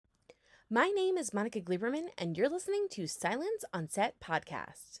My name is Monica Gleiberman, and you're listening to Silence on Set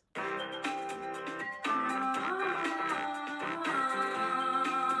podcast.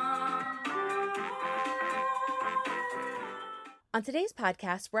 On today's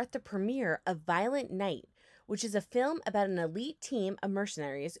podcast, we're at the premiere of Violent Night, which is a film about an elite team of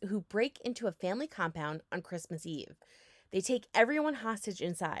mercenaries who break into a family compound on Christmas Eve. They take everyone hostage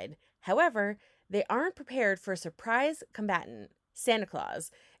inside. However, they aren't prepared for a surprise combatant. Santa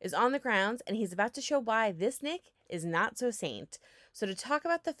Claus is on the grounds, and he's about to show why this Nick is not so saint. So to talk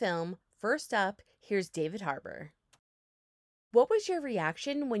about the film, first up, here's David Harbour. What was your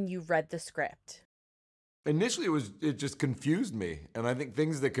reaction when you read the script? Initially, it just confused me, and I think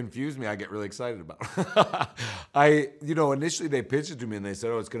things that confuse me, I get really excited about. Initially they pitched it to me and they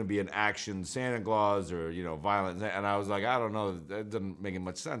said, "Oh, it's going to be an action Santa Claus or violent," and I was like, I don't know, that doesn't make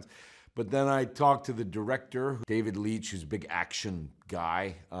much sense. But then I talked to the director, David Leitch, who's a big action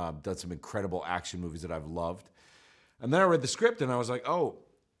guy, done some incredible action movies that I've loved, and then I read the script and I was like, oh,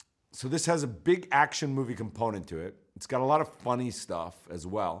 so this has a big action movie component to it. It's got a lot of funny stuff as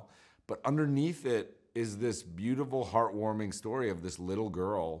well, but underneath it is this beautiful, heartwarming story of this little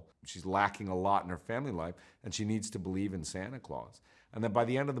girl. She's lacking a lot in her family life, and she needs to believe in Santa Claus. And then by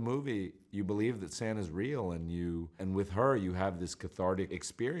the end of the movie, you believe that Santa's real, and with her, you have this cathartic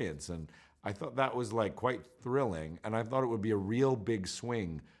experience. And I thought that was quite thrilling, and I thought it would be a real big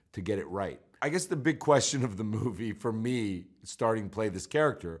swing to get it right. I guess the big question of the movie for me, starting to play this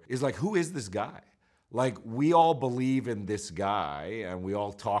character, is who is this guy? We all believe in this guy, and we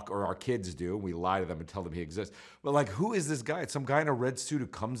all talk, or our kids do, and we lie to them and tell them he exists. But who is this guy? It's some guy in a red suit who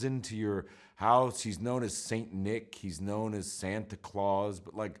comes into your house. He's known as Saint Nick. He's known as Santa Claus.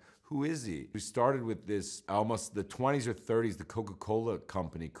 But who is he? We started with this, almost the 20s or 30s, the Coca-Cola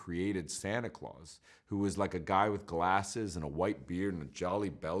company created Santa Claus, who was a guy with glasses and a white beard and a jolly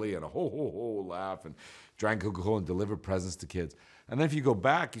belly and a ho-ho-ho laugh, and drank Coca-Cola and delivered presents to kids. And then if you go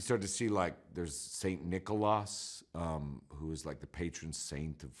back, you start to see there's Saint Nicholas, who is the patron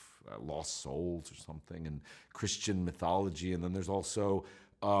saint of lost souls or something, and Christian mythology. And then there's also,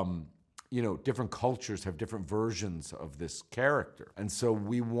 different cultures have different versions of this character. And so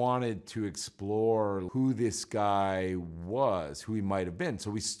we wanted to explore who this guy was, who he might have been.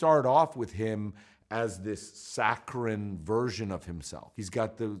 So we start off with him as this saccharine version of himself. He's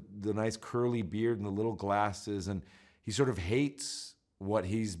got the nice curly beard and the little glasses, and he sort of hates what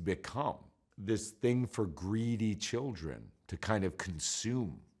he's become, this thing for greedy children to kind of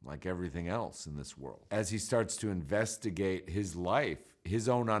consume like everything else in this world. As he starts to investigate his life, his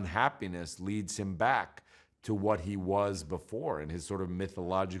own unhappiness leads him back to what he was before and his sort of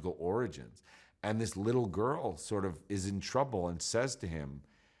mythological origins. And this little girl sort of is in trouble and says to him,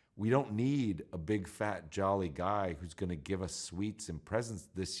 "We don't need a big, fat, jolly guy who's going to give us sweets and presents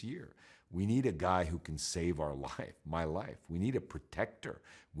this year. We need a guy who can save our life, my life. We need a protector.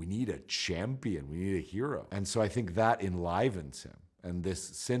 We need a champion. We need a hero." And so I think that enlivens him. And this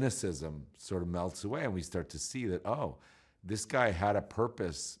cynicism sort of melts away, and we start to see that, oh, this guy had a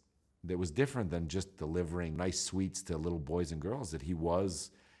purpose that was different than just delivering nice sweets to little boys and girls, that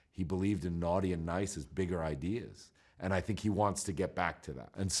he believed in naughty and nice as bigger ideas. And I think he wants to get back to that.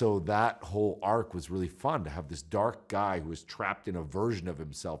 And so that whole arc was really fun, to have this dark guy who was trapped in a version of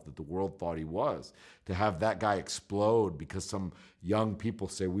himself that the world thought he was. To have that guy explode because some young people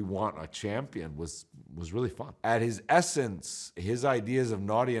say, "We want a champion," was really fun. At his essence, his ideas of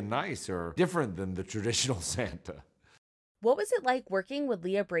naughty and nice are different than the traditional Santa. What was it like working with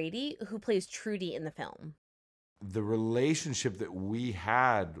Leah Brady, who plays Trudy in the film? The relationship that we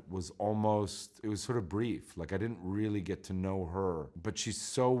had was it was sort of brief. I didn't really get to know her, but she's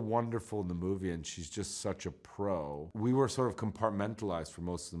so wonderful in the movie, and she's just such a pro. We were sort of compartmentalized for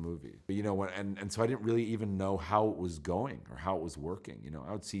most of the movie, and so I didn't really even know how it was going or how it was working.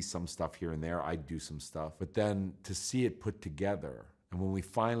 I would see some stuff here and there, I'd do some stuff, but then to see it put together, and when we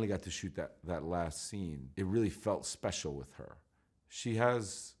finally got to shoot that last scene, it really felt special with her. She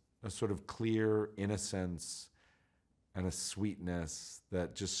has a sort of clear innocence and a sweetness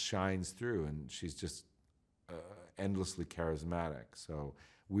that just shines through, and she's just endlessly charismatic. So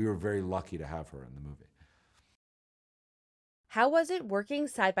we were very lucky to have her in the movie. How was it working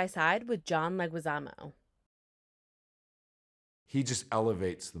side by side with John Leguizamo? He just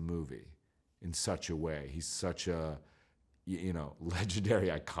elevates the movie in such a way. He's such a legendary,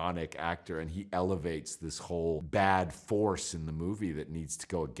 iconic actor, and he elevates this whole bad force in the movie that needs to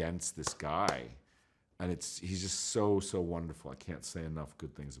go against this guy. And he's just so, so wonderful. I can't say enough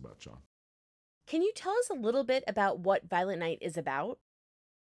good things about John. Can you tell us a little bit about what Violent Night is about?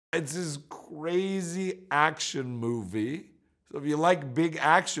 It's this crazy action movie So if you like big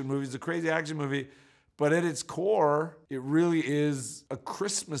action movies, it's a crazy action movie, but at its core, it really is a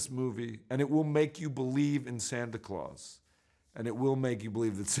Christmas movie, and it will make you believe in Santa Claus. And it will make you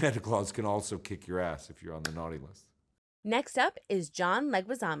believe that Santa Claus can also kick your ass if you're on the naughty list. Next up is John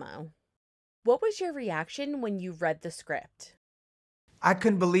Leguizamo. What was your reaction when you read the script? I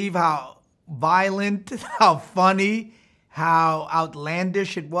couldn't believe how violent, how funny, how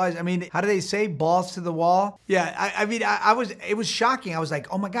outlandish it was. I mean, how do they say? Balls to the wall? Yeah, it was shocking. I was like,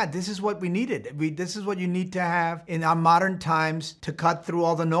 oh my God, this is what we needed. This is what you need to have in our modern times to cut through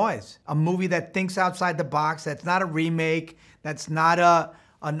all the noise. A movie that thinks outside the box, that's not a remake, that's not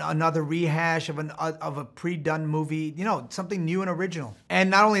another rehash of a pre-done movie, something new and original. And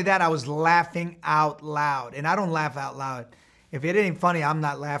not only that, I was laughing out loud. And I don't laugh out loud. If it ain't funny, I'm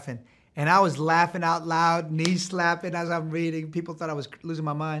not laughing. And I was laughing out loud, knee slapping as I'm reading. People thought I was losing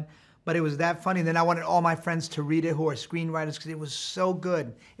my mind, but it was that funny. And then I wanted all my friends to read it who are screenwriters because it was so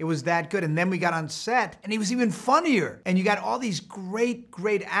good. It was that good. And then we got on set and it was even funnier. And you got all these great,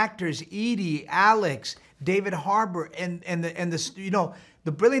 great actors, Edie, Alex, David Harbour, and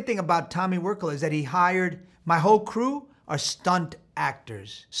the brilliant thing about Tommy Wirkola is that he hired, my whole crew are stunt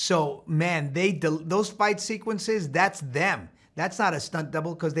actors. So man, those fight sequences, that's them. That's not a stunt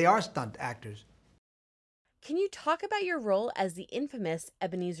double because they are stunt actors. Can you talk about your role as the infamous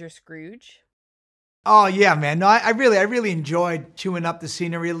Ebenezer Scrooge? Oh yeah, man. No, I really enjoyed chewing up the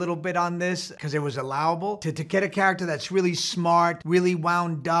scenery a little bit on this because it was allowable to get a character that's really smart, really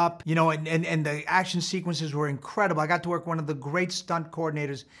wound up, and the action sequences were incredible. I got to work with one of the great stunt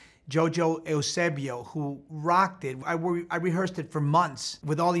coordinators, Jojo Eusebio, who rocked it. I rehearsed it for months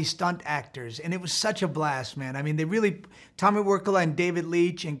with all these stunt actors, and it was such a blast, man. I mean, Tommy Wirkola and David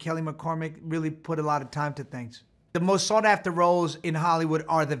Leitch and Kelly McCormick really put a lot of time to things. The most sought-after roles in Hollywood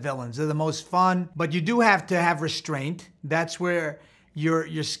are the villains. They're the most fun, but you do have to have restraint. That's where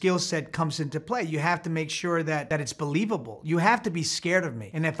your skill set comes into play. You have to make sure that it's believable. You have to be scared of me.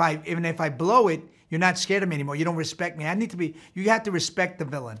 And even if I blow it, you're not scared of me anymore. You don't respect me. You have to respect the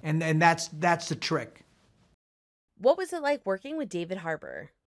villain. And that's the trick. What was it like working with David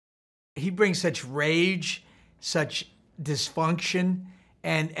Harbour? He brings such rage, such dysfunction,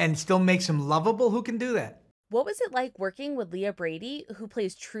 and still makes him lovable. Who can do that? What was it like working with Leah Brady, who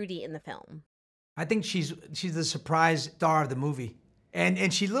plays Trudy in the film? I think she's the surprise star of the movie.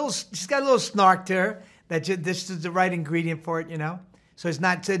 And she's got a little snark to her that this is the right ingredient for it, So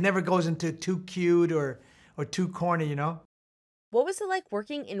it never goes into too cute or too corny, What was it like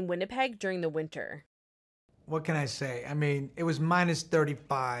working in Winnipeg during the winter? What can I say? I mean, it was minus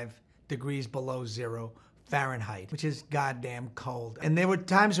 35 degrees below zero Fahrenheit, which is goddamn cold. And there were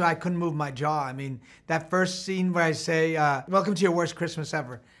times where I couldn't move my jaw. I mean, that first scene where I say, welcome to your worst Christmas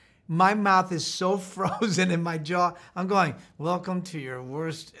ever. My mouth is so frozen in my jaw. I'm going, welcome to your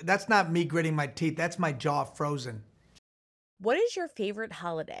worst. That's not me gritting my teeth. That's my jaw frozen. What is your favorite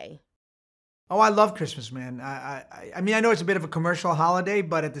holiday? Oh, I love Christmas, man. I mean, I know it's a bit of a commercial holiday,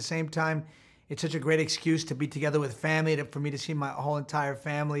 but at the same time, it's such a great excuse to be together with family, for me to see my whole entire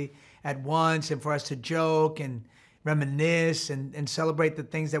family at once, and for us to joke and reminisce and celebrate the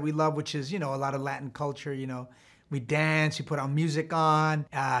things that we love, which is, a lot of Latin culture, We dance, we put our music on,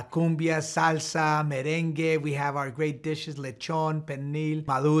 cumbia, salsa, merengue. We have our great dishes, lechon, pernil,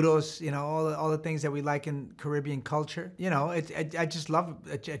 maduros, all the things that we like in Caribbean culture. I just love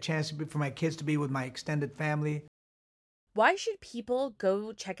a chance for my kids to be with my extended family. Why should people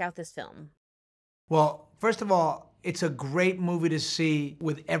go check out this film? Well, first of all, it's a great movie to see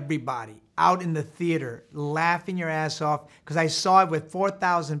with everybody out in the theater, laughing your ass off. Because I saw it with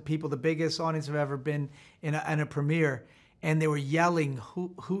 4,000 people, the biggest audience I've ever been in a premiere. And they were yelling,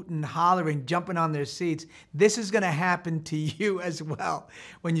 hooting, hollering, jumping on their seats. This is going to happen to you as well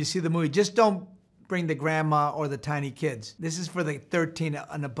when you see the movie. Just don't bring the grandma or the tiny kids. This is for the 13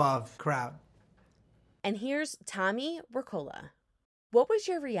 and above crowd. And here's Tommy Wirkola. What was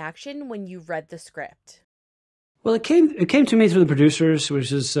your reaction when you read the script? Well, it came to me through the producers,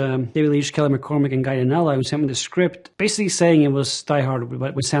 which is David Leitch, Kelly McCormick, and Guy Danella, who sent me the script, basically saying it was Die Hard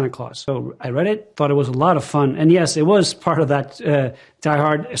with Santa Claus. So I read it, thought it was a lot of fun, and yes, it was part of that Die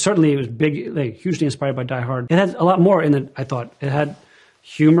Hard. Certainly, it was hugely inspired by Die Hard. It had a lot more in it. I thought it had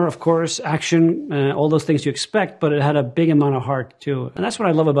humor, of course, action, all those things you expect, but it had a big amount of heart too, and that's what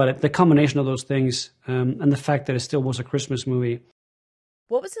I love about it: the combination of those things, and the fact that it still was a Christmas movie.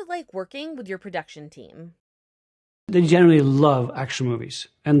 What was it like working with your production team? They generally love action movies,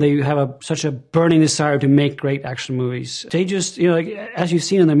 and they have such a burning desire to make great action movies. They just, as you've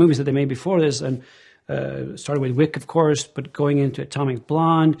seen in the movies that they made before this, and started with Wick, of course, but going into Atomic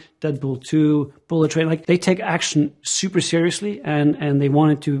Blonde, Deadpool 2, Bullet Train. Like, they take action super seriously, and they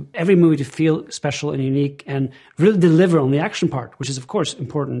wanted every movie to feel special and unique and really deliver on the action part, which is, of course,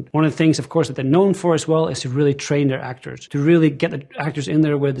 important. One of the things, of course, that they're known for as well is to really train their actors, to really get the actors in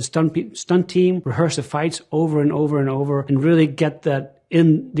there where the stunt team rehearse the fights over and over and over and really get that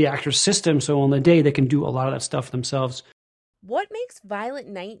in the actor's system, so on the day they can do a lot of that stuff themselves. What makes Violent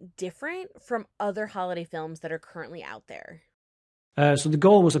Night different from other holiday films that are currently out there? So the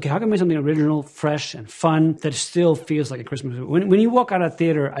goal was, okay, how can we make something original, fresh, and fun that still feels like a Christmas movie? When you walk out of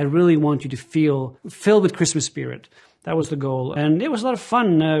theater, I really want you to feel filled with Christmas spirit. That was the goal. And it was a lot of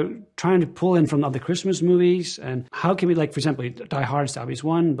fun trying to pull in from other Christmas movies. And how can we, like, for example, Die Hard is the obvious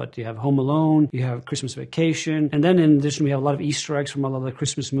one, but you have Home Alone, you have Christmas Vacation. And then in addition, we have a lot of Easter eggs from a lot of the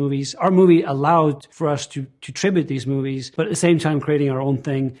Christmas movies. Our movie allowed for us to tribute these movies, but at the same time creating our own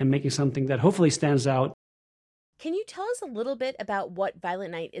thing and making something that hopefully stands out. Can you tell us a little bit about what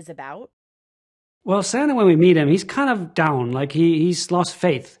Violent Night is about? Well, Santa, when we meet him, he's kind of down. Like, he's lost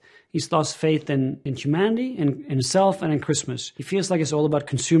faith. He's lost faith in humanity, in himself, and in Christmas. He feels like it's all about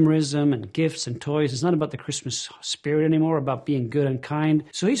consumerism and gifts and toys. It's not about the Christmas spirit anymore, about being good and kind.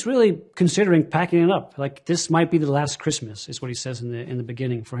 So he's really considering packing it up. Like, this might be the last Christmas, is what he says in the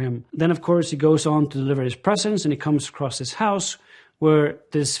beginning for him. Then, of course, he goes on to deliver his presents, and he comes across this house where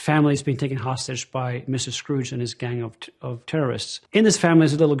this family is being taken hostage by Mr. Scrooge and his gang of terrorists. In this family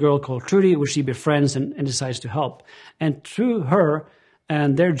is a little girl called Trudy, which he befriends and decides to help. And through her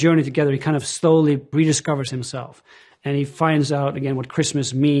and their journey together, he kind of slowly rediscovers himself. And he finds out, again, what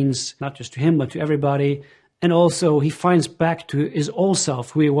Christmas means, not just to him, but to everybody. And also, he finds back to his old self,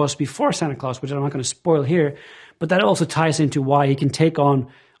 who he was before Santa Claus, which I'm not going to spoil here. But that also ties into why he can take on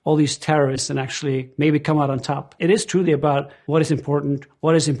all these terrorists and actually maybe come out on top. It is truly about what is important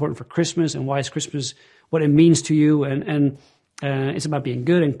for Christmas, and why is Christmas, what it means to you. And it's about being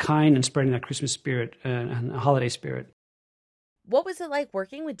good and kind and spreading that Christmas spirit and holiday spirit. What was it like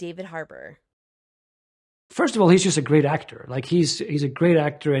working with David Harbour? First of all, he's just a great actor. Like, he's a great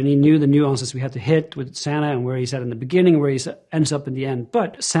actor, and he knew the nuances we had to hit with Santa and where he's at in the beginning, where he ends up in the end.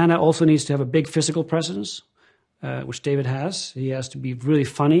 But Santa also needs to have a big physical presence, which David has. He has to be really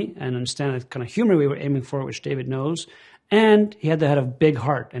funny and understand the kind of humor we were aiming for, which David knows. And he had to have a big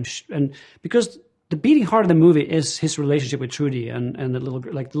heart. And because the beating heart of the movie is his relationship with Trudy and the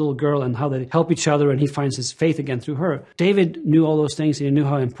little girl, and how they help each other, and he finds his faith again through her. David knew all those things, and he knew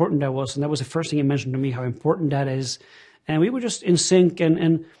how important that was, and that was the first thing he mentioned to me, how important that is. And we were just in sync,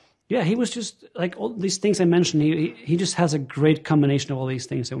 and yeah, he was just like all these things I mentioned. He just has a great combination of all these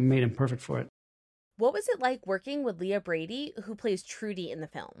things that made him perfect for it. What was it like working with Leah Brady, who plays Trudy in the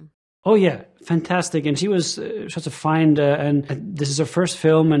film? Oh, yeah, fantastic. And she was such a find, and this is her first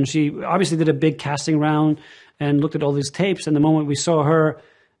film, and she obviously did a big casting round and looked at all these tapes, and the moment we saw her,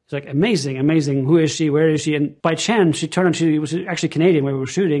 it's like, amazing. Who is she? Where is she? And by chance, she turned out she was actually Canadian where we were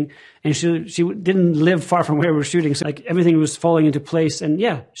shooting, and she didn't live far from where we were shooting, so like everything was falling into place, and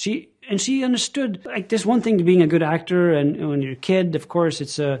yeah, she understood, like, there's one thing to being a good actor, and when you're a kid, of course,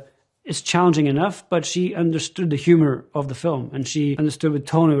 it's challenging enough, but she understood the humor of the film, and she understood what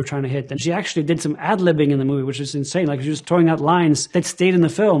tone we were trying to hit. And she actually did some ad-libbing in the movie, which is insane. Like, she was throwing out lines that stayed in the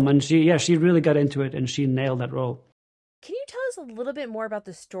film, and she really got into it, and she nailed that role. Can you tell us a little bit more about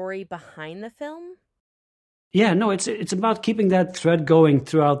the story behind the film? Yeah, no, it's about keeping that thread going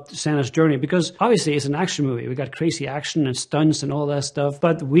throughout Santa's journey, because obviously it's an action movie. We got crazy action and stunts and all that stuff,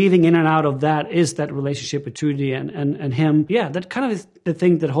 but weaving in and out of that is that relationship with Trudy and him. Yeah, that kind of is the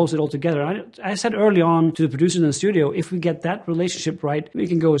thing that holds it all together. I said early on to the producers in the studio, if we get that relationship right, we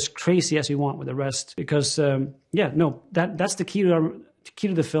can go as crazy as we want with the rest, because that's the key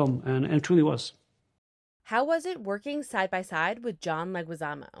to the film, and it truly was. How was it working side by side with John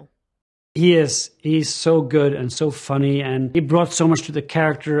Leguizamo? He's so good and so funny, and he brought so much to the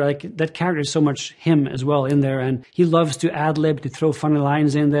character. Like, that character is so much him as well in there, and he loves to ad-lib, to throw funny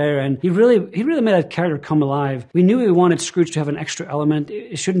lines in there, and he really made that character come alive. We knew we wanted Scrooge to have an extra element.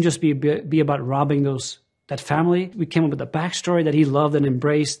 It shouldn't just be about robbing that family. We came up with a backstory that he loved and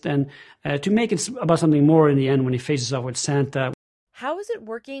embraced, and to make it about something more in the end when he faces off with Santa. How is it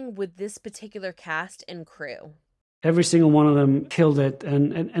working with this particular cast and crew? Every single one of them killed it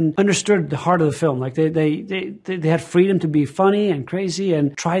and understood the heart of the film. Like, they had freedom to be funny and crazy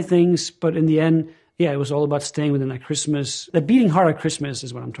and try things, but in the end, yeah, it was all about staying within that Christmas. The beating heart of Christmas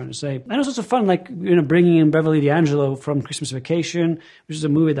is what I'm trying to say. And it was also fun, like, bringing in Beverly D'Angelo from Christmas Vacation, which is a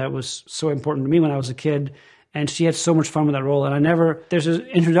movie that was so important to me when I was a kid. And she had so much fun with that role. And there's an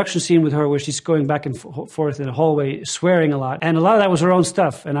introduction scene with her where she's going back and forth in the hallway, swearing a lot. And a lot of that was her own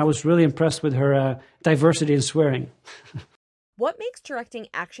stuff. And I was really impressed with her diversity in swearing. What makes directing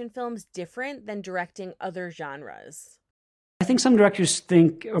action films different than directing other genres? I think some directors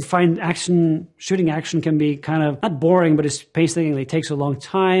think or find shooting action can be kind of not boring, but it's painstakingly takes a long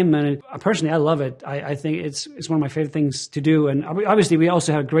time. And personally, I love it. I think it's one of my favorite things to do. And obviously, we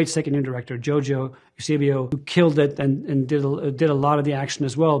also have a great second unit director, Jojo Eusebio, who killed it and did a lot of the action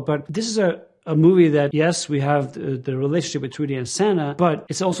as well. But this is a movie that, yes, we have the relationship with Trudy and Santa, but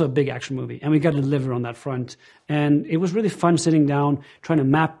it's also a big action movie, and we got to deliver on that front. And it was really fun sitting down, trying to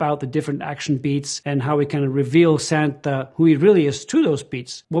map out the different action beats and how we kind of reveal Santa, who he really is, to those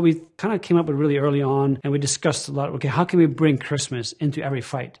beats. What we kind of came up with really early on, and we discussed a lot, okay, how can we bring Christmas into every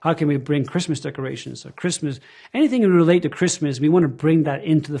fight? How can we bring Christmas decorations or Christmas, anything relate to Christmas, we want to bring that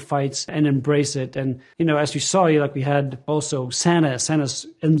into the fights and embrace it. And, as you saw, like we had also Santa's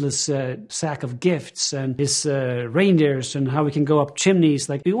endless sack of gifts and his reindeers and how we can go up chimneys.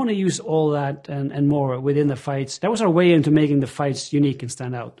 Like, we want to use all that and more within the fights. That was our way into making the fights unique and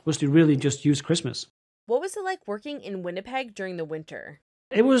stand out, was to really just use Christmas. What was it like working in Winnipeg during the winter?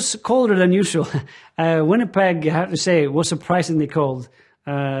 It was colder than usual. Winnipeg, I have to say, was surprisingly cold.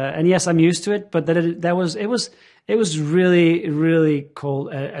 And yes, I'm used to it, but it was really, really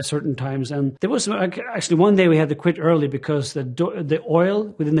cold at certain times. And there was actually one day we had to quit early because the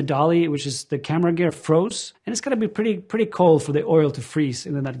oil within the dolly, which is the camera gear, froze. And it's got to be pretty cold for the oil to freeze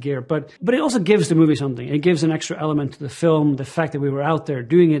in that gear. But it also gives the movie something. It gives an extra element to the film. The fact that we were out there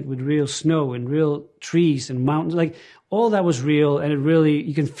doing it with real snow and real trees and mountains, like all that was real. And it really,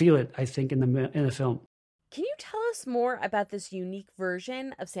 you can feel it, I think, in the film. Can you tell us more about this unique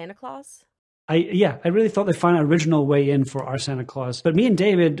version of Santa Claus? I really thought they found an original way in for our Santa Claus. But me and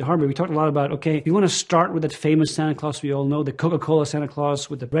David Harbour, we talked a lot about, okay, we want to start with that famous Santa Claus we all know, the Coca-Cola Santa Claus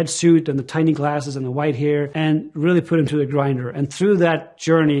with the red suit and the tiny glasses and the white hair, and really put him to the grinder. And through that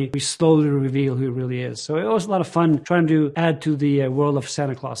journey, we slowly reveal who he really is. So it was a lot of fun trying to add to the world of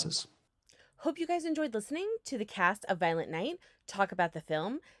Santa Clauses. Hope you guys enjoyed listening to the cast of Violent Night talk about the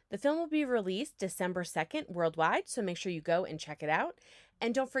film. The film will be released December 2nd worldwide, so make sure you go and check it out.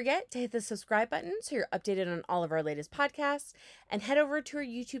 And don't forget to hit the subscribe button so you're updated on all of our latest podcasts. And head over to our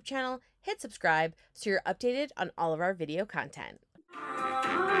YouTube channel, hit subscribe so you're updated on all of our video content.